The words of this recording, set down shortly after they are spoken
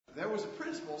There was a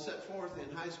principle set forth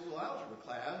in high school algebra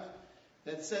class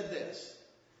that said this: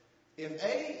 if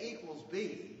A equals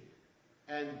B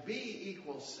and B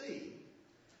equals C,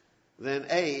 then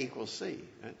A equals C.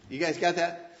 Right? You guys got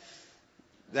that?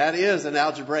 That is an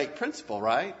algebraic principle,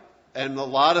 right? And a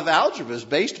lot of algebra is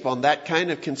based upon that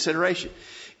kind of consideration.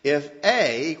 If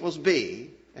A equals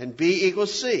B and B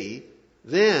equals C,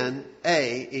 then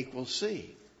A equals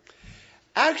C.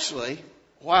 Actually,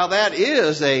 while that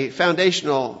is a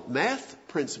foundational math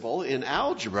principle in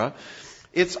algebra,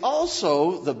 it's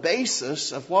also the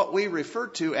basis of what we refer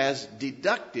to as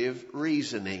deductive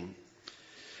reasoning.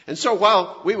 And so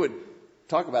while we would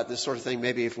talk about this sort of thing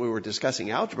maybe if we were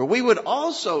discussing algebra, we would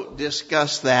also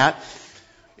discuss that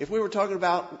if we were talking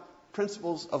about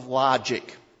principles of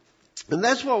logic. And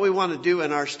that's what we want to do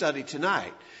in our study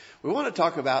tonight. We want to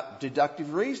talk about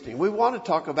deductive reasoning. We want to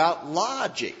talk about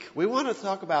logic. We want to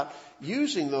talk about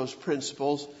using those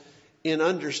principles in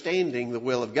understanding the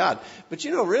will of God. But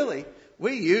really,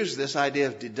 we use this idea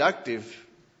of deductive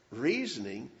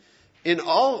reasoning in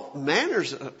all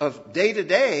manners of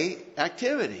day-to-day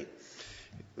activity.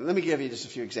 Let me give you just a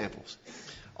few examples.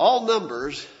 All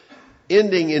numbers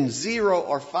ending in 0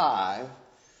 or 5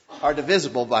 are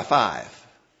divisible by 5.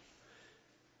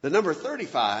 The number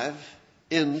 35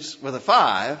 ends with a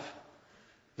 5,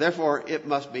 therefore it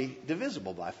must be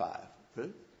divisible by 5. Right?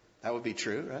 That would be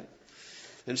true, right?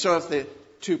 And so if the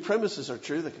two premises are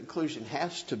true, the conclusion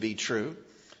has to be true.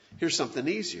 Here's something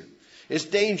easier. It's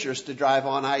dangerous to drive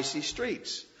on icy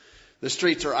streets. The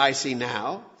streets are icy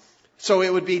now, so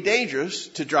it would be dangerous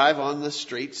to drive on the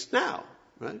streets now,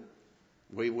 right?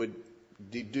 We would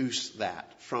deduce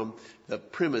that from the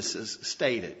premises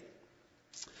stated.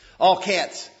 All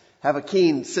cats have a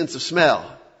keen sense of smell.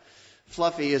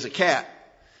 Fluffy is a cat.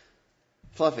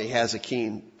 Fluffy has a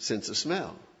keen sense of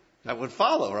smell. That would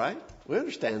follow, right? We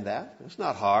understand that. It's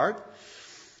not hard.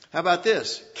 How about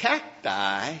this?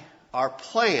 Cacti are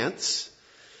plants.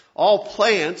 All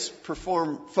plants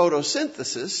perform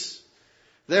photosynthesis.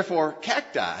 Therefore,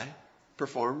 cacti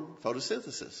perform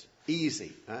photosynthesis.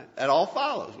 Easy, right? That all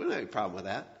follows. We don't have any problem with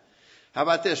that. How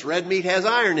about this? Red meat has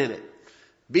iron in it.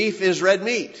 Beef is red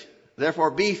meat.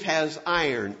 Therefore, beef has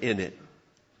iron in it.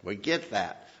 We get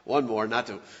that. One more, not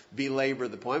to belabor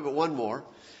the point, but one more.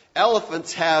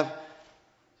 Elephants have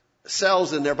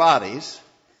cells in their bodies,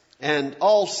 and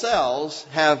all cells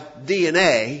have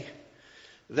DNA.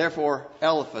 Therefore,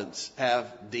 elephants have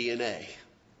DNA.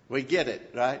 We get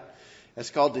it, right? It's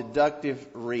called deductive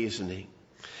reasoning.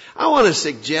 I want to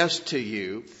suggest to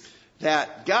you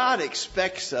that God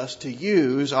expects us to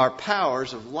use our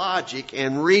powers of logic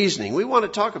and reasoning. We want to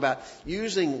talk about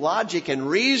using logic and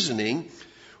reasoning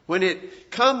when it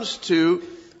comes to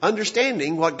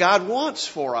understanding what God wants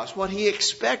for us, what He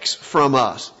expects from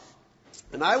us.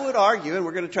 And I would argue, and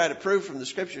we're going to try to prove from the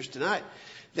Scriptures tonight,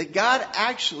 that God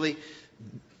actually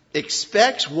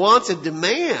expects, wants, and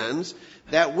demands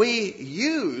that we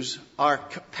use our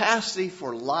capacity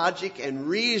for logic and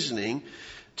reasoning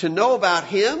to know about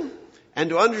Him and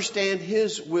to understand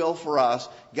His will for us.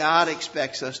 God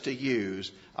expects us to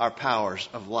use our powers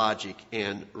of logic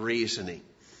and reasoning.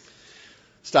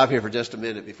 Stop here for just a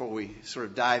minute before we sort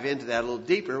of dive into that a little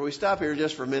deeper. We stop here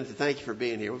just for a minute to thank you for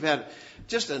being here. We've had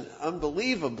just an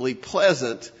unbelievably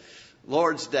pleasant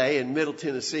Lord's Day in Middle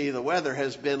Tennessee. The weather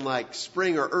has been like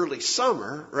spring or early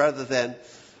summer rather than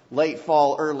late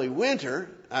fall, early winter.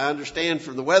 I understand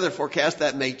from the weather forecast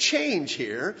that may change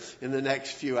here in the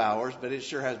next few hours, but it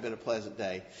sure has been a pleasant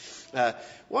day. I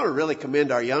want to really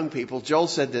commend our young people. Joel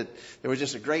said that there was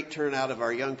just a great turnout of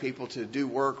our young people to do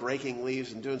work, raking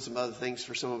leaves and doing some other things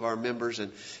for some of our members.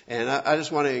 And I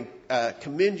just want to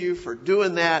commend you for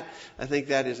doing that. I think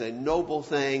that is a noble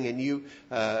thing, and you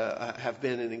have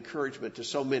been an encouragement to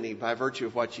so many by virtue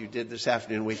of what you did this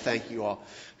afternoon. We thank you all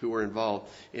who were involved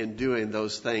in doing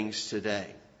those things today.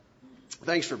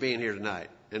 Thanks for being here tonight,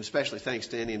 and especially thanks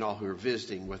to any and all who are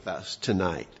visiting with us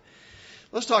tonight.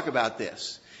 Let's talk about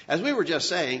this. As we were just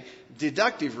saying,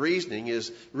 deductive reasoning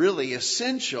is really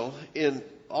essential in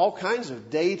all kinds of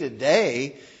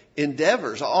day-to-day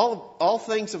endeavors. All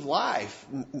things of life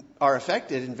are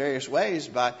affected in various ways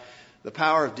by the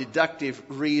power of deductive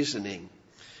reasoning.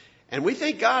 And we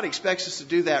think God expects us to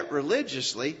do that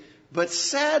religiously, but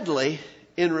sadly,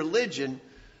 in religion,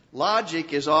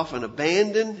 logic is often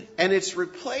abandoned and it's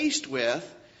replaced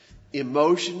with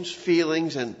emotions,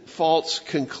 feelings, and false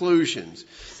conclusions.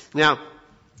 Now,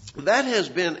 that has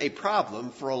been a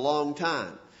problem for a long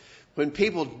time. When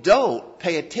people don't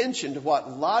pay attention to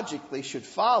what logically should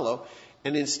follow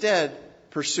and instead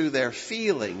pursue their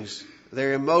feelings,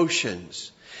 their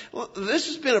emotions. Well, this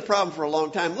has been a problem for a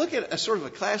long time. Look at a sort of a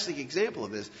classic example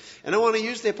of this. And I want to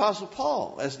use the Apostle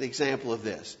Paul as the example of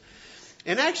this.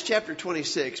 In Acts chapter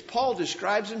 26, Paul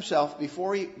describes himself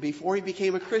before he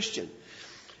became a Christian.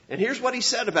 And here's what he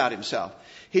said about himself.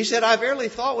 He said, I verily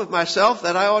thought with myself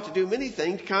that I ought to do many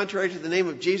things contrary to the name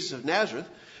of Jesus of Nazareth,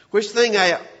 which thing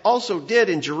I also did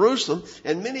in Jerusalem,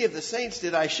 and many of the saints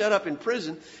did I shut up in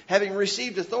prison, having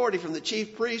received authority from the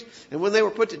chief priest, and when they were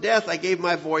put to death, I gave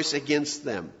my voice against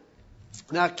them.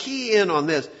 Now, key in on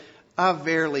this, I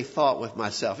verily thought with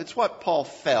myself. It's what Paul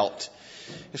felt.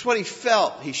 It's what he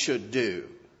felt he should do.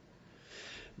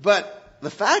 But the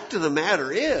fact of the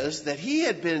matter is that he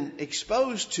had been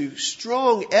exposed to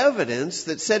strong evidence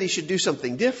that said he should do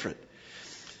something different.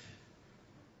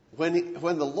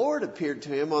 When the Lord appeared to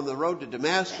him on the road to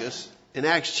Damascus in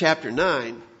Acts chapter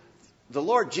 9, the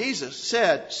Lord Jesus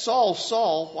said, Saul,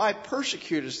 Saul, why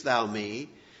persecutest thou me?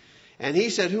 And he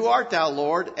said, Who art thou,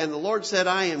 Lord? And the Lord said,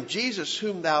 I am Jesus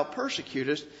whom thou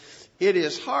persecutest. It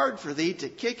is hard for thee to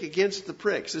kick against the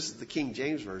pricks. This is the King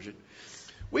James Version.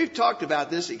 We've talked about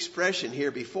this expression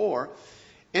here before,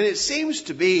 and it seems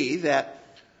to be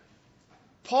that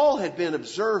Paul had been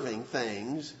observing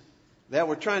things that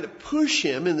were trying to push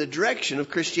him in the direction of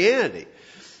Christianity.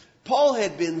 Paul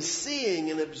had been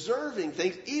seeing and observing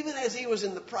things, even as he was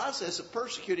in the process of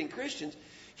persecuting Christians.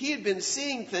 He had been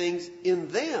seeing things in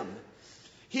them.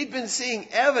 He'd been seeing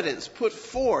evidence put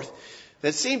forth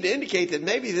that seemed to indicate that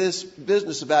maybe this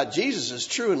business about Jesus is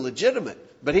true and legitimate.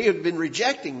 But he had been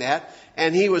rejecting that,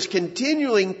 and he was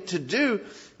continuing to do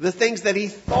the things that he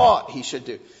thought he should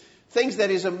do. Things that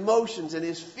his emotions and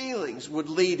his feelings would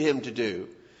lead him to do.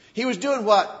 He was doing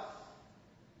what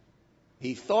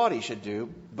he thought he should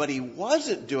do, but he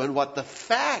wasn't doing what the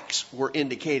facts were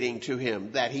indicating to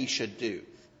him that he should do.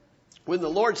 When the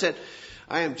Lord said,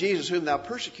 I am Jesus whom thou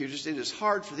persecutest, it is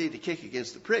hard for thee to kick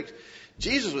against the pricks.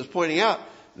 Jesus was pointing out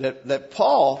that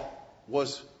Paul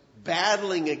was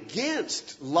battling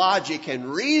against logic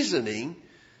and reasoning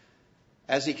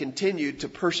as he continued to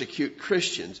persecute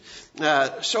Christians.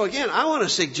 So again, I want to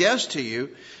suggest to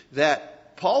you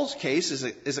that Paul's case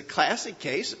is a classic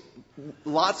case.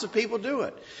 Lots of people do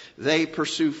it. They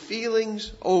pursue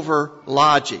feelings over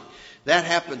logic. That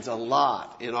happens a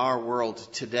lot in our world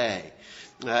today,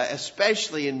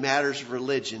 especially in matters of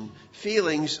religion.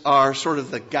 Feelings are sort of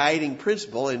the guiding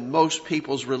principle in most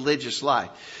people's religious life.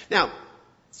 Now,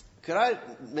 could I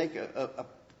make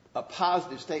a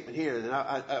positive statement here? And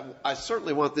I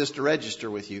certainly want this to register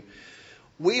with you.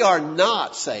 We are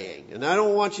not saying, and I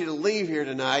don't want you to leave here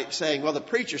tonight saying, well, the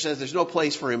preacher says there's no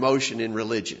place for emotion in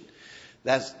religion.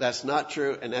 That's not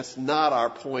true, and that's not our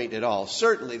point at all.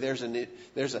 Certainly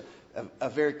there's a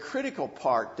very critical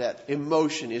part that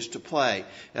emotion is to play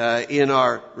in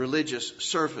our religious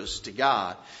service to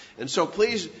God. And so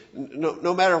please,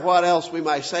 no matter what else we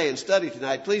might say and study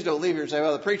tonight, please don't leave here and say,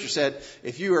 well, the preacher said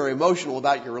if you are emotional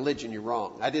about your religion, you're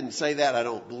wrong. I didn't say that. I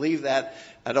don't believe that.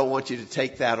 I don't want you to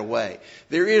take that away.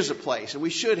 There is a place, and we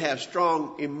should have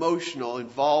strong emotional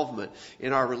involvement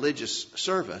in our religious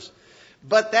service.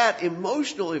 But that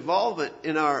emotional involvement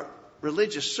in our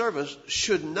religious service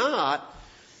should not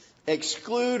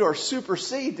exclude or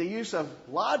supersede the use of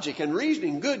logic and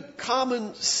reasoning, good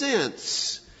common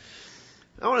sense.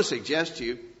 I want to suggest to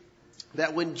you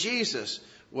that when Jesus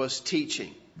was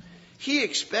teaching, he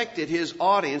expected his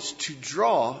audience to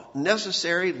draw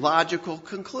necessary logical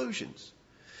conclusions.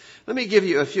 Let me give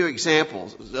you a few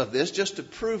examples of this just to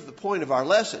prove the point of our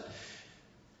lesson.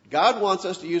 God wants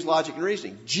us to use logic and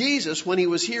reasoning. Jesus, when he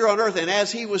was here on earth and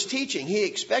as he was teaching, he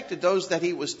expected those that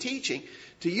he was teaching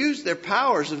to use their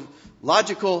powers of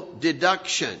logical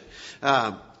deduction.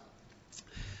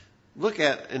 Look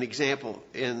at an example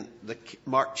in the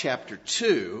Mark chapter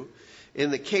 2. In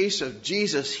the case of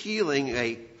Jesus healing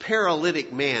a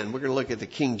paralytic man, we're going to look at the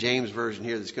King James Version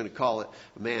here that's going to call it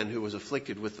a man who was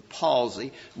afflicted with the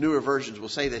palsy. Newer versions will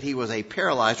say that he was a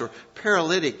paralyzed or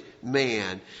paralytic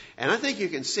man. And I think you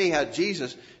can see how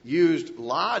Jesus used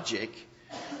logic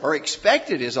or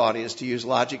expected his audience to use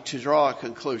logic to draw a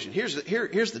conclusion. Here's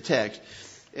the text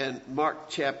in Mark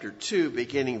chapter 2,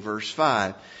 beginning verse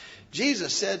 5.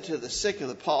 Jesus said to the sick of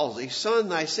the palsy, Son,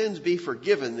 thy sins be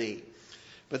forgiven thee.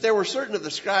 But there were certain of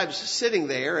the scribes sitting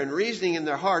there and reasoning in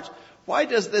their hearts, why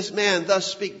does this man thus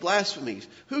speak blasphemies?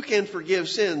 Who can forgive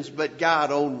sins but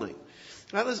God only?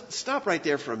 Now let's stop right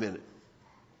there for a minute.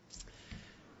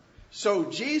 So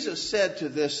Jesus said to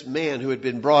this man who had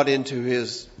been brought into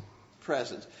his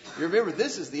presence. You remember,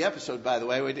 this is the episode, by the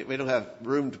way. We don't have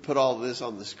room to put all of this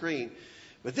on the screen.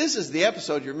 But this is the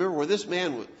episode, you remember, where this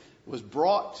man was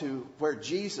brought to where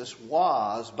Jesus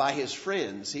was by his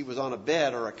friends. He was on a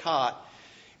bed or a cot.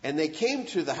 And they came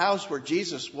to the house where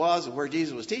Jesus was and where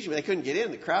Jesus was teaching, but they couldn't get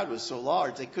in. The crowd was so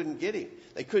large, they couldn't get him.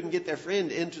 They couldn't get their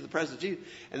friend into the presence of Jesus.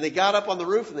 And they got up on the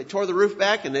roof and they tore the roof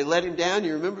back and they let him down.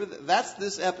 You remember that? That's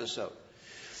this episode.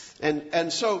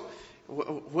 And so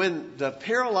when the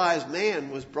paralyzed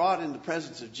man was brought into the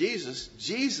presence of Jesus,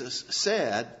 Jesus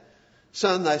said,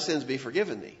 "Son, thy sins be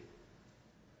forgiven thee."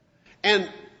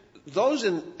 And those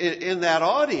in that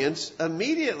audience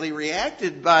immediately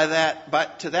reacted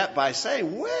to that by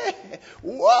saying,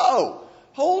 "Whoa,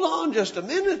 hold on just a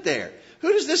minute there.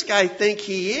 Who does this guy think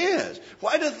he is?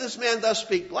 Why doth this man thus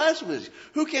speak blasphemies?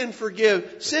 Who can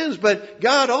forgive sins but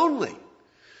God only?"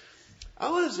 I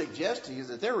want to suggest to you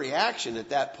that their reaction at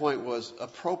that point was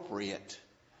appropriate.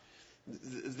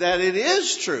 That it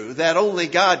is true that only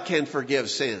God can forgive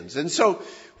sins. And so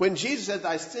when Jesus said,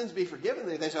 "Thy sins be forgiven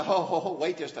thee," they said, oh,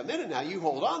 wait just a minute now. You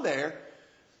hold on there.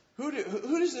 Who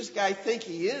does this guy think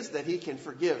he is that he can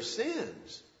forgive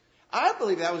sins? I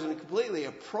believe that was a completely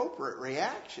appropriate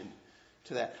reaction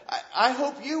to that. I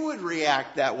hope you would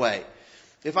react that way.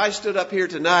 If I stood up here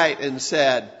tonight and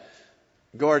said,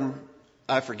 "Gordon,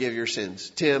 I forgive your sins.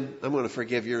 Tim, I'm going to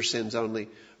forgive your sins only.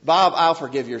 Bob, I'll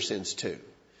forgive your sins too."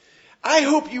 I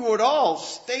hope you would all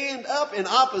stand up in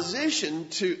opposition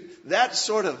to that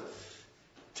sort of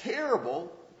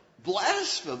terrible,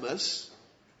 blasphemous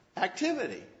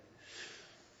activity.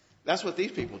 That's what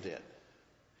these people did.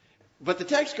 But the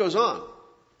text goes on.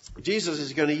 Jesus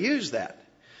is going to use that.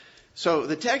 So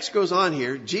the text goes on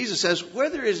here. Jesus says,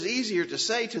 "Whether it is easier to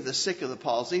say to the sick of the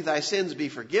palsy, thy sins be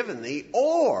forgiven thee,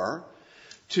 or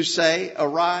to say,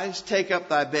 arise, take up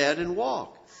thy bed and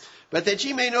walk. But that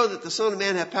ye may know that the Son of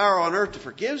Man hath power on earth to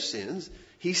forgive sins,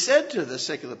 he said to the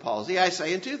sick of the palsy, I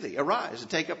say unto thee, arise and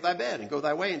take up thy bed and go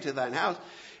thy way into thine house.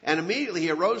 And immediately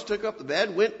he arose, took up the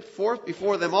bed, went forth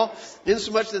before them all,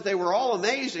 insomuch that they were all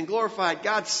amazed and glorified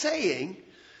God, saying,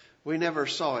 we never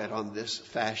saw it on this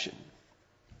fashion."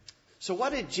 So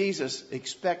what did Jesus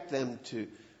expect them to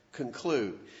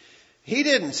conclude? He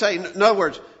didn't say, in other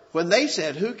words, when they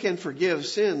said, who can forgive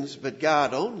sins but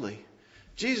God only?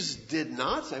 Jesus did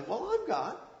not say, well, I'm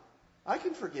God. I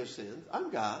can forgive sins.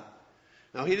 I'm God.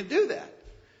 No, he didn't do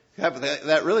that.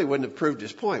 That really wouldn't have proved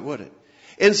his point, would it?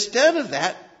 Instead of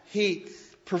that, he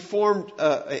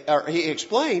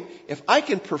explained, if I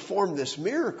can perform this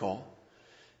miracle,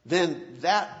 then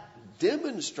that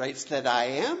demonstrates that I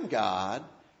am God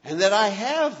and that I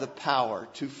have the power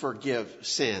to forgive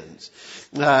sins.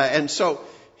 And so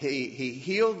he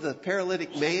healed the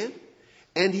paralytic man,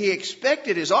 and he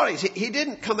expected his audience. He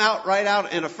didn't come out right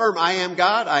out and affirm, I am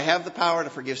God, I have the power to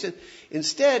forgive sin.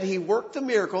 Instead, he worked the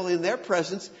miracle in their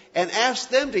presence and asked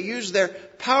them to use their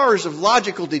powers of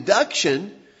logical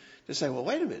deduction to say, well,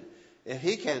 wait a minute. If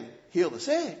he can heal the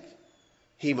sick,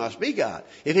 he must be God.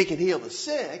 If he can heal the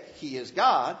sick, he is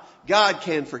God. God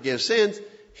can forgive sins.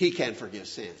 He can forgive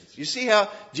sins. You see how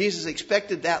Jesus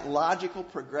expected that logical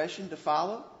progression to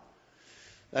follow?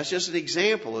 That's just an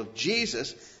example of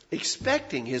Jesus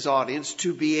expecting his audience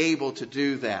to be able to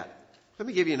do that. Let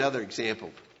me give you another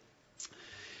example.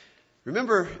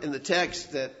 Remember in the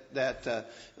text that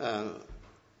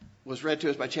was read to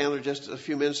us by Chandler just a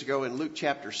few minutes ago in Luke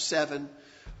chapter 7,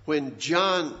 when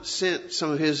John sent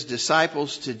some of his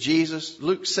disciples to Jesus,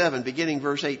 Luke 7, beginning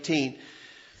verse 18,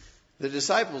 the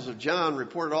disciples of John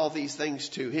reported all these things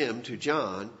to him, to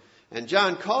John, and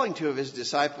John, calling two of his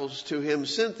disciples to him,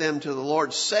 sent them to the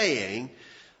Lord, saying,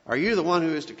 are you the one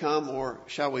who is to come, or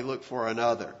shall we look for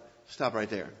another? Stop right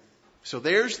there. So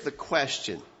there's the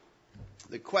question.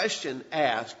 The question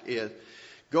asked is,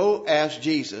 go ask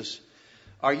Jesus,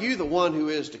 are you the one who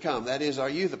is to come? That is, are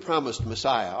you the promised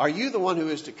Messiah? Are you the one who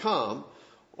is to come,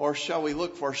 or shall we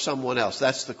look for someone else?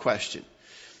 That's the question.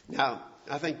 Now,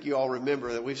 I think you all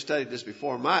remember that we've studied this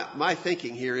before. My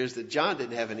thinking here is that John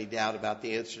didn't have any doubt about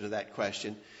the answer to that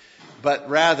question, but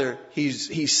rather he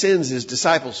sends his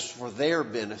disciples for their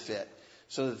benefit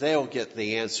so that they'll get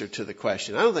the answer to the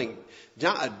question. I don't think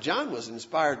John was an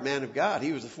inspired man of God.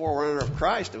 He was the forerunner of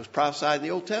Christ that was prophesied in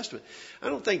the Old Testament. I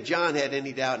don't think John had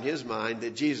any doubt in his mind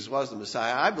that Jesus was the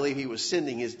Messiah. I believe he was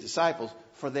sending his disciples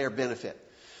for their benefit.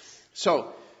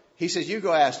 So he says, you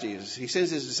go ask Jesus. He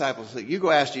sends his disciples, you go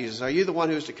ask Jesus, are you the one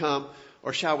who is to come,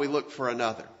 or shall we look for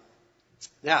another?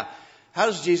 Now, how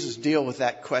does Jesus deal with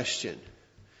that question?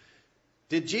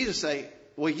 Did Jesus say,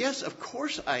 well, yes, of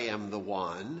course I am the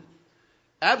one.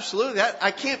 Absolutely.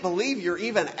 I can't believe you're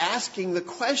even asking the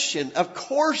question. Of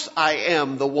course I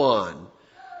am the one.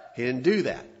 He didn't do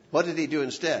that. What did he do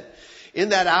instead? In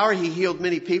that hour he healed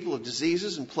many people of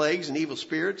diseases and plagues and evil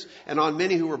spirits, and on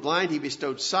many who were blind he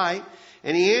bestowed sight.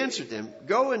 And he answered them,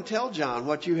 "Go and tell John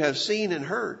what you have seen and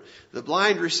heard. The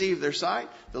blind receive their sight,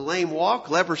 the lame walk,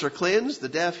 lepers are cleansed, the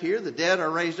deaf hear, the dead are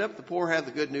raised up, the poor have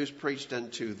the good news preached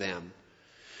unto them."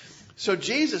 So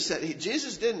Jesus said,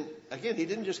 Jesus didn't, again, he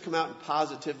didn't just come out and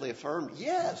positively affirm,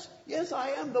 yes,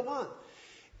 I am the one.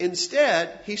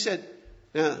 Instead, he said,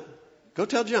 go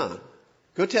tell John.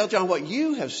 Go tell John what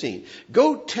you have seen.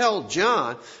 Go tell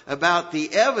John about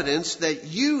the evidence that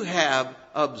you have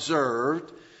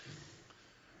observed.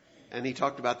 And he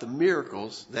talked about the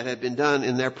miracles that had been done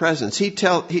in their presence. He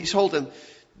told them,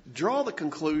 draw the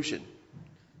conclusion.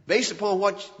 Based upon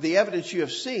what the evidence you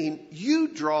have seen, you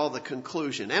draw the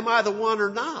conclusion. Am I the one or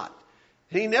not?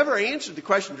 And he never answered the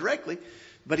question directly,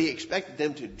 but he expected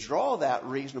them to draw that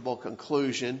reasonable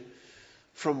conclusion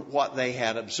from what they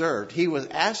had observed. He was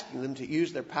asking them to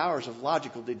use their powers of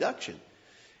logical deduction.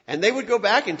 And they would go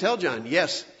back and tell John,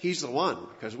 yes, he's the one,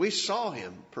 because we saw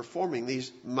him performing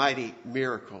these mighty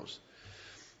miracles.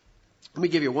 Let me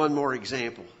give you one more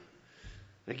example.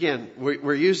 Again,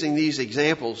 we're using these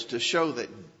examples to show that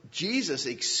Jesus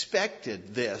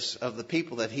expected this of the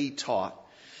people that he taught.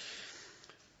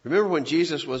 Remember when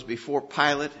Jesus was before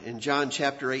Pilate in John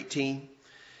chapter 18?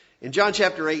 In John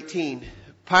chapter 18,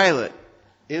 Pilate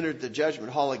entered the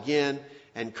judgment hall again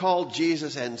and called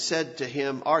Jesus and said to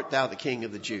him, "Art thou the King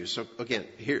of the Jews?" So again,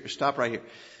 stop right here.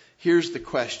 Here's the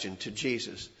question to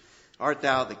Jesus. Art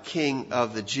thou the King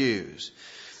of the Jews?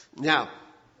 Now,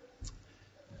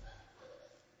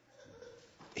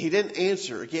 he didn't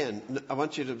answer. Again, I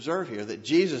want you to observe here that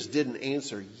Jesus didn't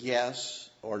answer yes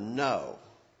or no.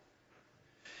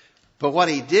 But what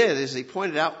he did is he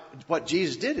pointed out what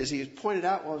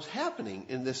was happening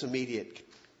in this immediate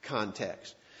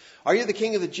context. Are you the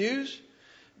King of the Jews?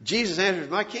 Jesus answered,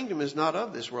 "My kingdom is not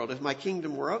of this world. If my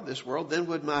kingdom were of this world, then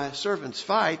would my servants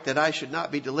fight that I should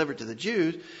not be delivered to the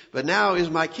Jews. But now is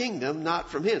my kingdom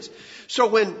not from hence." So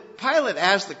when Pilate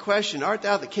asked the question, "Art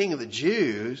thou the King of the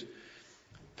Jews?"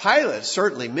 Pilate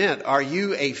certainly meant, are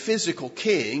you a physical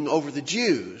king over the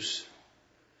Jews?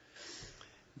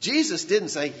 Jesus didn't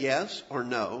say yes or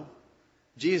no.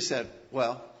 Jesus said,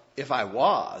 well, if I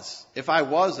was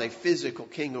a physical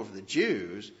king over the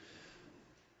Jews,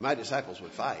 my disciples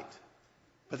would fight.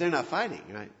 But they're not fighting,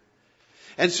 right?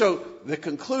 And so the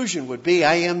conclusion would be,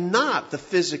 I am not the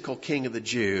physical king of the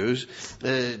Jews.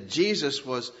 Jesus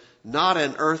was not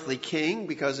an earthly king,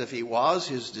 because if he was,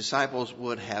 his disciples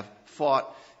would have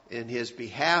fought in his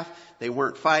behalf. They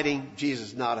weren't fighting. Jesus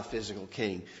is not a physical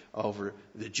king over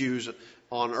the Jews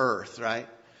on earth, right?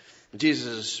 Jesus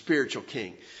is a spiritual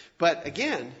king. But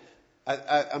again,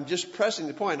 I'm just pressing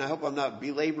the point. I hope I'm not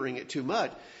belaboring it too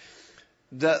much.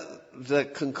 The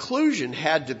conclusion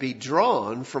had to be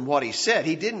drawn from what he said.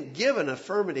 He didn't give an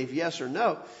affirmative yes or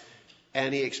no,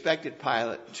 and he expected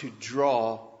Pilate to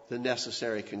draw the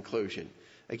necessary conclusion.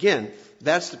 Again,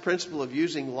 that's the principle of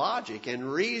using logic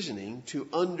and reasoning to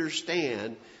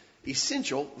understand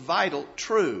essential, vital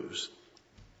truths.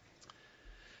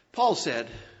 Paul said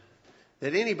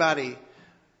that anybody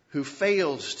who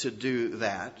fails to do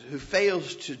that, who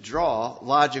fails to draw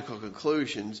logical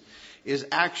conclusions, is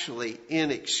actually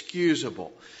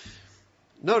inexcusable.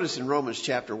 Notice in Romans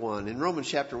chapter 1. In Romans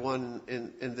chapter 1,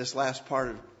 in this last part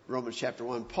of Romans chapter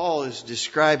 1, Paul is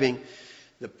describing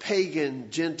the pagan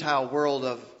Gentile world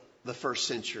of the first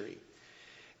century.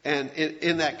 And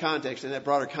in that context, in that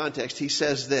broader context, he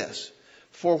says this: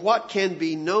 "For what can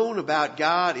be known about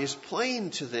God is plain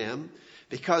to them,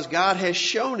 because God has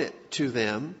shown it to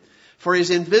them. For his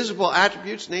invisible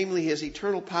attributes, namely his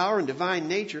eternal power and divine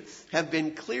nature, have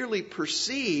been clearly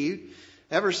perceived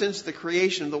ever since the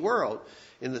creation of the world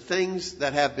in the things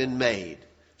that have been made,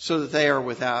 so that they are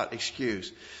without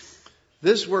excuse."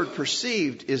 This word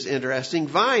perceived is interesting.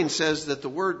 Vine says that the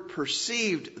word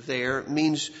perceived there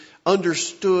means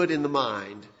understood in the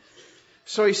mind.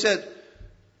 So he said,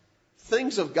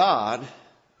 things of God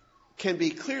can be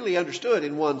clearly understood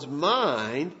in one's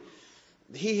mind.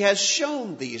 He has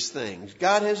shown these things.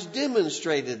 God has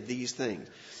demonstrated these things.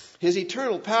 His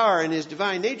eternal power and his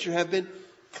divine nature have been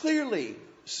clearly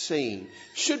seen,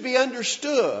 should be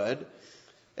understood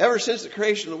ever since the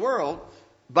creation of the world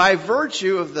by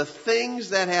virtue of the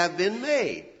things that have been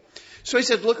made. So he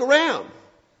said, look around.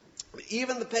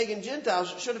 Even the pagan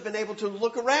Gentiles should have been able to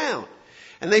look around.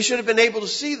 And they should have been able to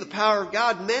see the power of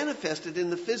God manifested in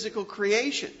the physical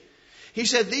creation. He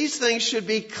said these things should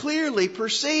be clearly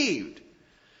perceived.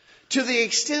 To the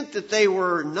extent that they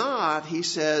were not, he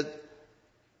said,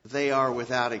 they are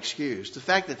without excuse. The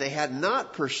fact that they had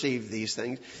not perceived these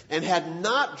things and had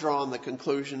not drawn the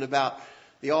conclusion about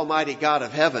the Almighty God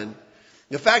of heaven,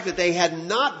 the fact that they had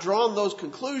not drawn those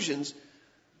conclusions,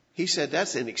 he said,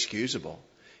 that's inexcusable.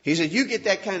 He said, you get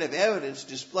that kind of evidence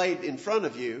displayed in front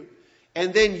of you,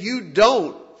 and then you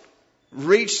don't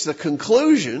reach the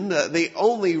conclusion, the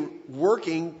only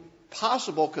working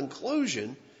possible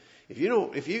conclusion. If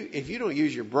you don't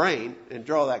use your brain and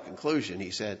draw that conclusion,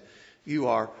 he said, you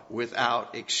are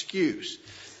without excuse.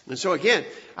 And so again,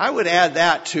 I would add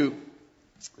that to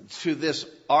this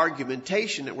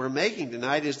argumentation that we're making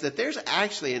tonight, is that there's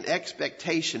actually an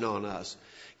expectation on us.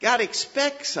 God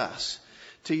expects us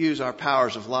to use our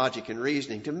powers of logic and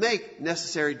reasoning to make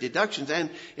necessary deductions. And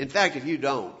in fact, if you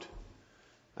don't,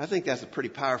 I think that's a pretty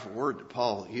powerful word that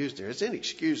Paul used there. It's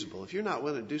inexcusable. If you're not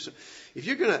willing to do so, if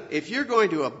you're going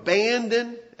to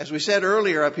abandon, as we said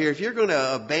earlier up here, if you're going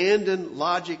to abandon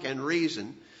logic and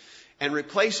reason and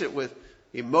replace it with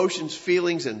emotions,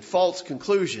 feelings, and false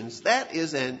conclusions, that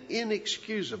is an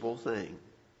inexcusable thing.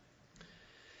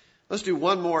 Let's do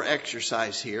one more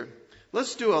exercise here.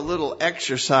 Let's do a little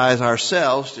exercise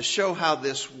ourselves to show how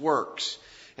this works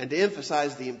and to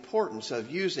emphasize the importance of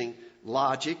using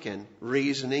logic and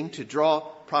reasoning to draw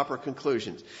proper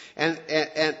conclusions. And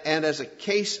as a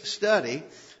case study,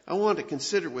 I want to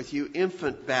consider with you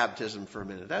infant baptism for a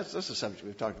minute. That's a subject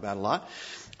we've talked about a lot.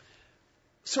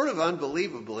 Sort of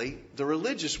unbelievably, the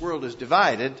religious world is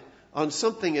divided on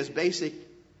something as basic,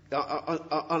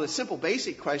 on a simple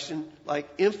basic question like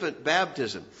infant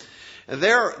baptism.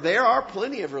 There are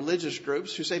plenty of religious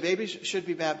groups who say babies should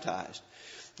be baptized.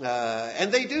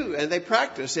 And they do, and they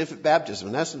practice infant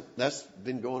baptism. And that's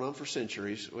been going on for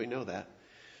centuries. We know that.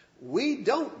 We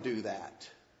don't do that.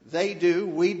 They do,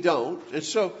 we don't. And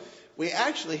so we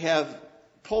actually have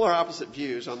polar opposite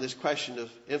views on this question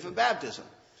of infant baptism.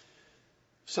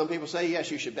 Some people say,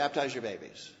 yes, you should baptize your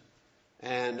babies.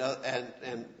 And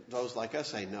those like us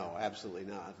say, no, absolutely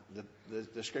not.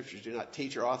 The scriptures do not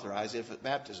teach or authorize infant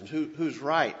baptism. Who's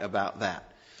right about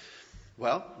that?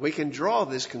 Well, we can draw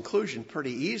this conclusion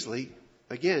pretty easily,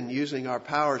 again, using our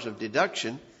powers of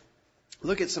deduction.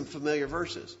 Look at some familiar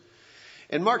verses.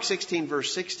 In Mark 16,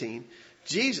 verse 16,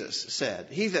 Jesus said,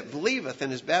 he that believeth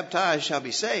and is baptized shall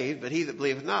be saved, but he that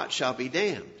believeth not shall be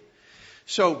damned.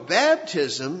 So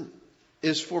baptism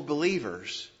is for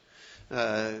believers.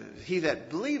 He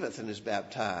that believeth and is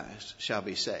baptized shall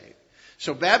be saved.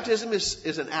 So baptism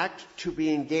is an act to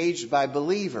be engaged by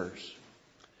believers.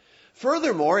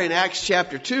 Furthermore, in Acts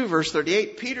chapter 2, verse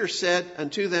 38, Peter said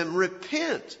unto them,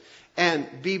 repent and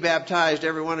be baptized,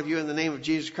 every one of you, in the name of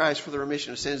Jesus Christ for the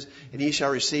remission of sins, and ye shall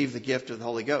receive the gift of the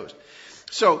Holy Ghost.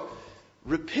 So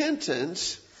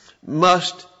repentance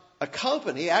must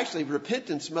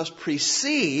repentance must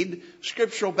precede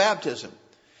scriptural baptism.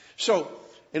 So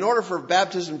in order for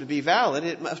baptism to be valid,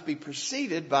 it must be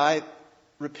preceded by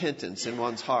repentance in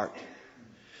one's heart.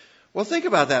 Well, think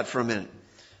about that for a minute.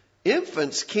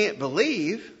 Infants can't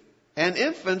believe, and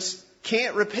infants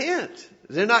can't repent.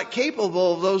 They're not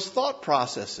capable of those thought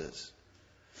processes.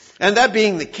 And that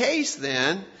being the case,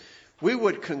 then, we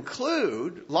would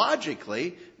conclude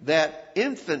logically that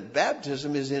infant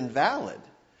baptism is invalid,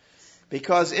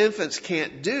 because infants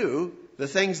can't do the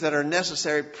things that are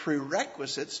necessary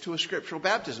prerequisites to a scriptural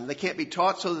baptism. They can't be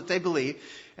taught so that they believe,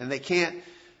 and they can't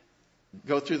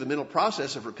go through the mental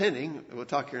process of repenting. We'll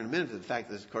talk here in a minute. The fact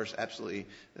that, of course, absolutely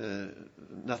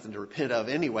nothing to repent of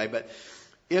anyway. But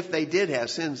if they did have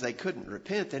sins, they couldn't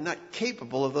repent. They're not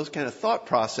capable of those kind of thought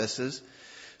processes.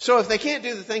 So if they can't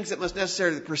do the things that must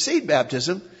necessarily precede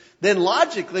baptism, then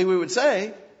logically we would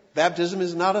say baptism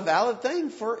is not a valid thing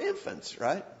for infants,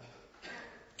 right?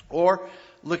 Or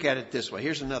look at it this way.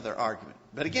 Here's another argument.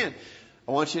 But again,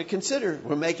 I want you to consider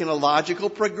we're making a logical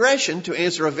progression to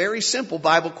answer a very simple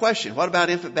Bible question. What about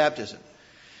infant baptism?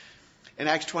 In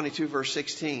Acts 22, verse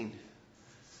 16,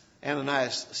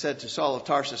 Ananias said to Saul of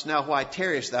Tarsus, now why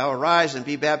tarriest thou? Arise and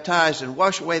be baptized and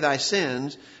wash away thy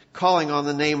sins, calling on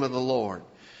the name of the Lord.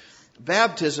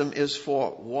 Baptism is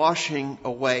for washing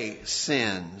away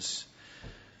sins.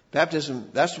 Baptism,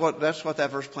 that's what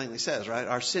that verse plainly says, right?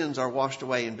 Our sins are washed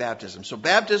away in baptism. So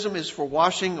baptism is for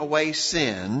washing away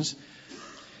sins.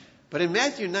 But in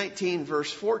Matthew 19,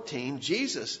 verse 14,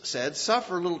 Jesus said,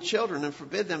 suffer little children and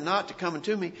forbid them not to come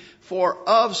unto me, for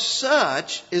of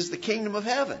such is the kingdom of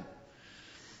heaven.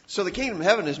 So the kingdom of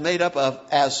heaven is made up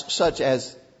of such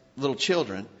as little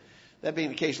children. That being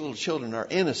the case, little children are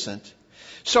innocent.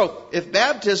 So if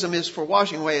baptism is for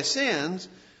washing away sins,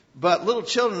 but little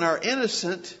children are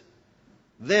innocent,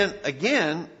 then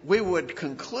again, we would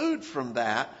conclude from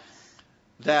that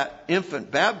infant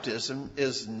baptism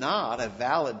is not a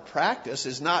valid practice,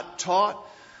 is not taught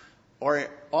or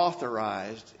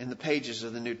authorized in the pages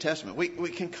of the New Testament. We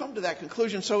can come to that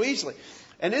conclusion so easily.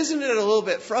 And isn't it a little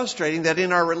bit frustrating that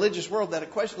in our religious world that a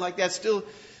question like that still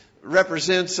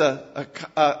represents a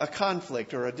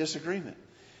conflict or a disagreement?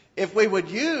 If we would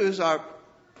use our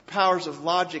powers of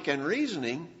logic and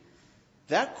reasoning,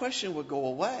 that question would go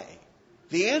away.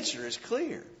 The answer is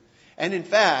clear. And in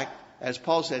fact, as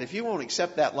Paul said, if you won't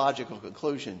accept that logical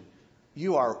conclusion,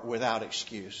 you are without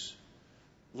excuse.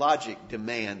 Logic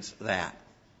demands that.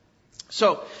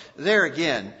 So there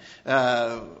again,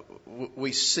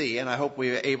 we see, and I hope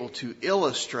we are able to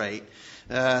illustrate,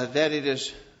 that it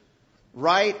is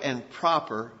right and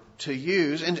proper to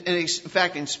use, and in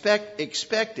fact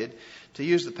expected to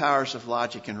use the powers of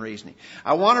logic and reasoning.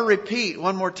 I want to repeat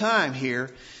one more time here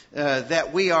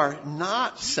that we are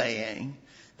not saying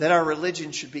that our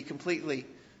religion should be completely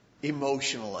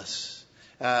emotionless,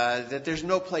 that there's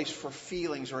no place for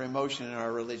feelings or emotion in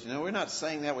our religion. No, we're not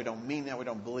saying that. We don't mean that. We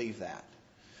don't believe that.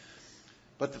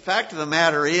 But the fact of the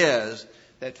matter is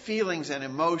that feelings and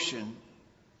emotion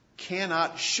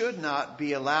should not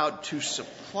be allowed to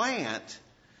supplant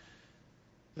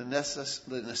the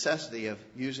necessity of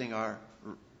using our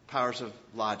powers of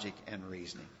logic and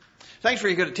reasoning. Thanks for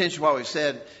your good attention to what we've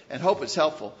said, and hope it's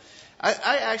helpful.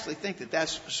 I actually think that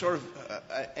that's sort of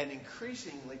an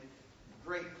increasingly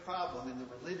great problem in the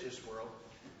religious world,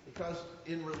 because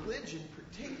in religion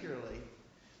particularly,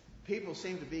 people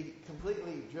seem to be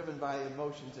completely driven by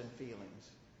emotions and feelings.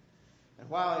 And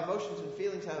while emotions and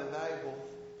feelings have a valuable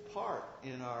part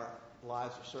in our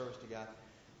lives of service to God,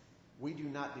 we do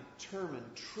not determine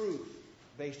truth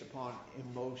based upon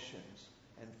emotions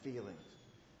and feelings.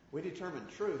 We determine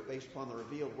truth based upon the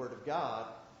revealed Word of God,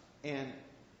 and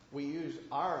we use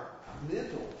our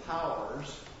mental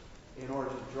powers in order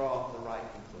to draw the right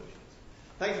conclusions.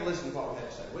 Thanks for listening to what we had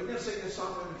to say. We're going to sing this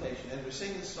song of invitation. As we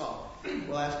sing this song,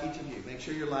 we'll ask each of you, make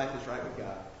sure your life is right with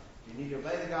God. If you need to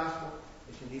obey the gospel,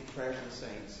 if you need the prayers of the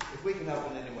saints, if we can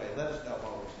help in any way, let us know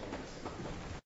while we're singing this.